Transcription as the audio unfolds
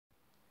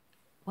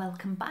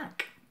welcome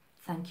back.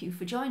 Thank you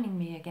for joining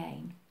me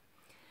again.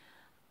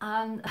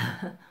 And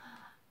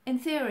in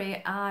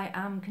theory, I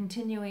am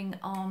continuing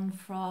on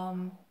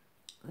from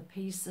the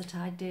piece that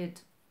I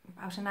did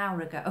about an hour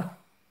ago.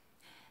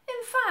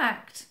 In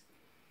fact,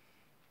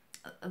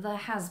 there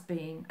has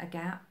been a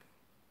gap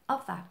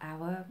of that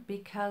hour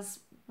because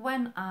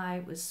when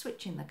I was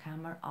switching the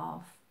camera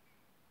off,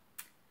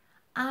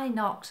 I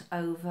knocked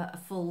over a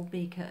full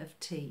beaker of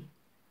tea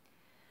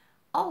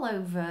all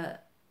over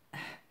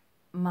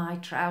my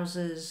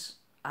trousers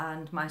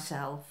and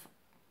myself,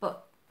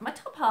 but my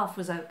top half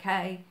was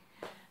okay,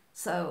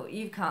 so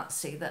you can't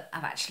see that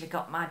I've actually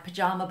got my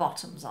pyjama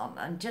bottoms on,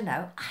 and you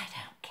know, I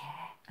don't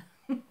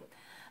care.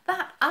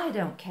 That I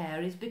don't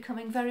care is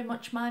becoming very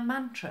much my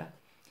mantra.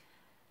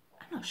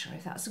 I'm not sure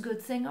if that's a good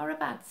thing or a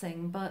bad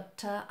thing,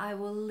 but I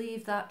will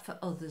leave that for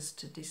others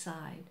to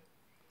decide.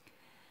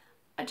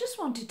 I just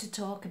wanted to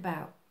talk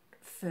about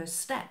first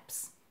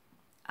steps,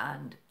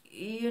 and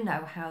you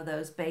know how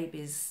those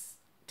babies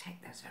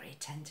take those very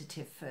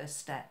tentative first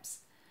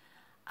steps,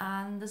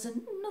 and there's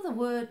another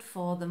word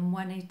for them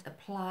when it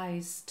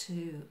applies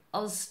to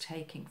us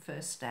taking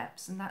first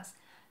steps, and that's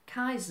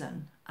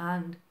KAIZEN,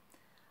 and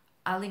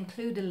I'll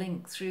include a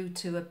link through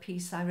to a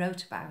piece I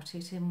wrote about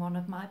it in one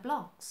of my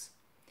blogs.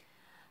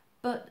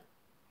 But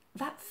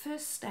that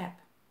first step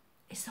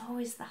is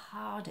always the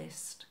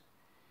hardest.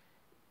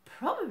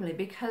 Probably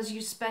because you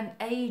spent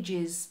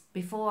ages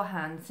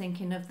beforehand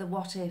thinking of the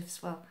what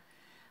ifs. Well,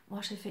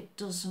 what if it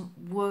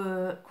doesn't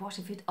work? What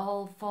if it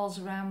all falls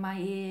around my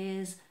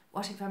ears?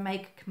 What if I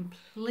make a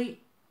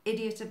complete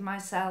idiot of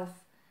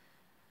myself?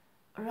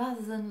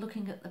 Rather than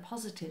looking at the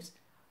positives,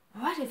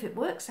 what if it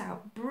works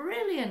out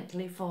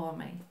brilliantly for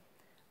me?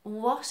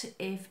 What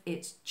if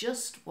it's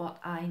just what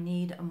I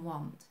need and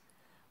want?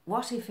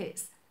 What if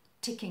it's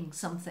ticking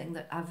something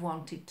that I've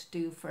wanted to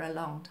do for a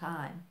long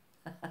time?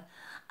 And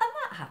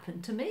that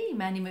happened to me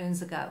many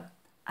moons ago.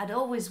 I'd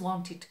always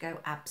wanted to go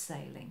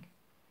abseiling.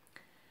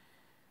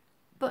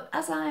 But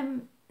as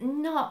I'm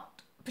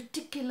not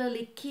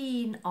particularly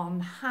keen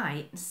on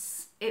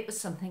heights, it was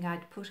something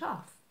I'd put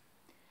off.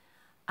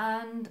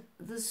 And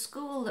the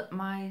school that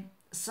my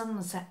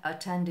son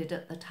attended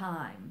at the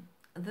time,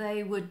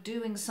 they were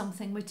doing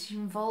something which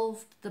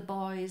involved the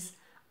boys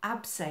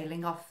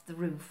abseiling off the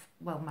roof,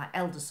 well, my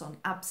elder son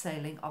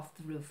abseiling off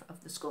the roof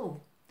of the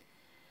school.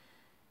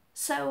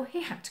 So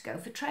he had to go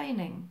for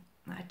training.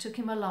 I took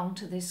him along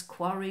to this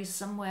quarry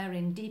somewhere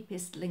in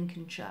deepest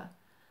Lincolnshire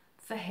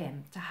for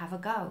him to have a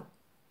go.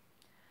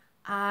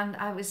 And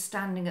I was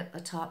standing at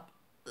the top,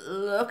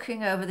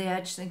 looking over the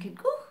edge, thinking,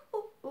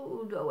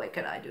 no way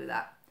can I do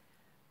that.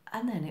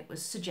 And then it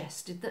was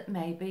suggested that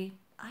maybe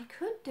I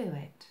could do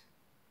it.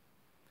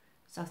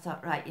 So I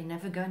thought, right, you're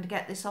never going to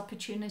get this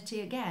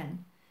opportunity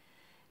again.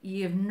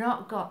 You've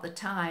not got the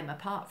time,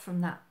 apart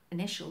from that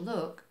initial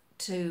look,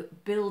 to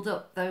build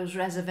up those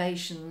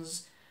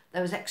reservations,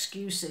 those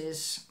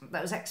excuses,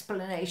 those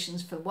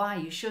explanations for why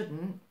you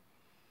shouldn't.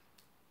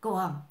 Go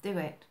on, do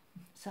it.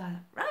 So I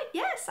thought, right,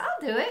 yes, I'll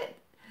do it.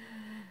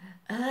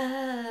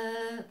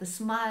 The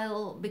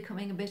smile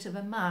becoming a bit of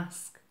a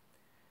mask.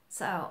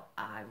 So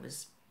I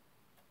was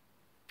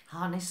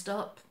harnessed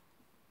up,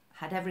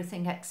 had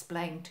everything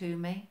explained to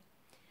me.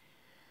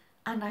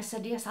 And I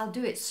said, yes, I'll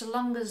do it so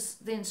long as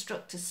the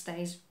instructor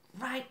stays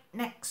right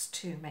next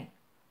to me.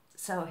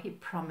 So he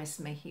promised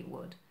me he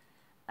would.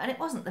 And it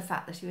wasn't the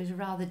fact that he was a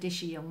rather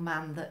dishy young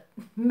man that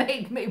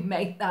made me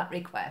make that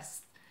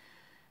request.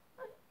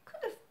 I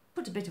could have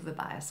put a bit of a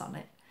bias on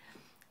it.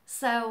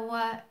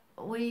 So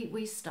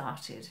we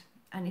started,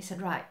 and he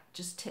said, right,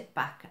 just tip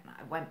back. And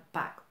I went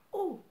back,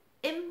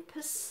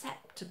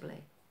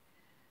 imperceptibly.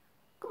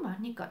 Come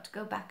on, you've got to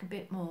go back a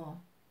bit more.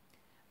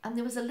 And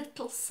there was a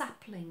little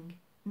sapling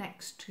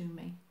next to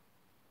me.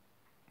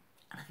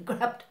 And I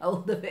grabbed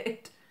hold of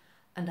it.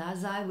 And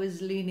as I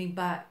was leaning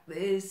back,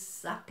 this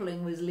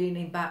sapling was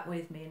leaning back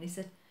with me. And he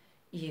said,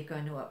 you're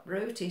going to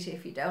uproot it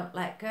if you don't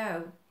let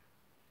go.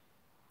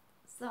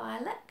 So I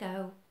let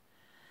go.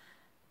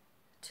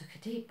 Took a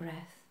deep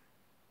breath.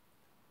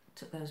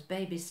 Took those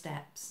baby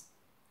steps.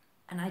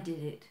 And I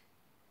did it.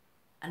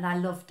 And I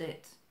loved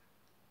it.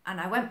 And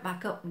I went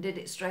back up and did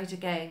it straight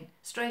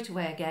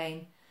away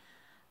again.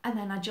 And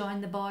then I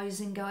joined the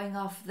boys in going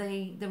off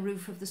the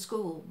roof of the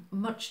school,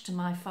 much to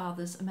my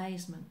father's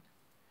amazement.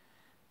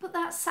 But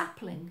that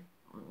sapling,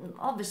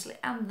 obviously,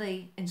 and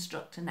the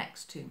instructor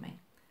next to me,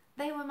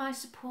 they were my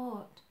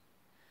support.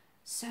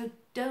 So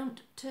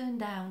don't turn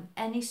down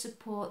any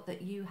support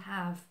that you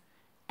have,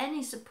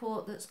 any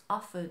support that's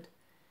offered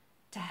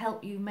to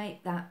help you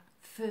make that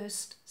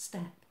first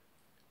step.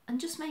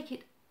 And just make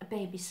it a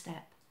baby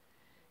step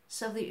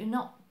so that you're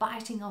not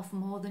biting off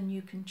more than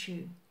you can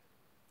chew.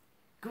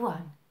 Go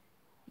on,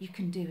 you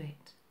can do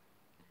it.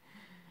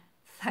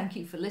 Thank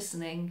you for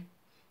listening,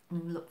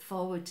 and look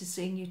forward to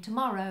seeing you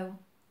tomorrow.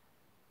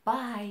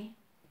 Bye.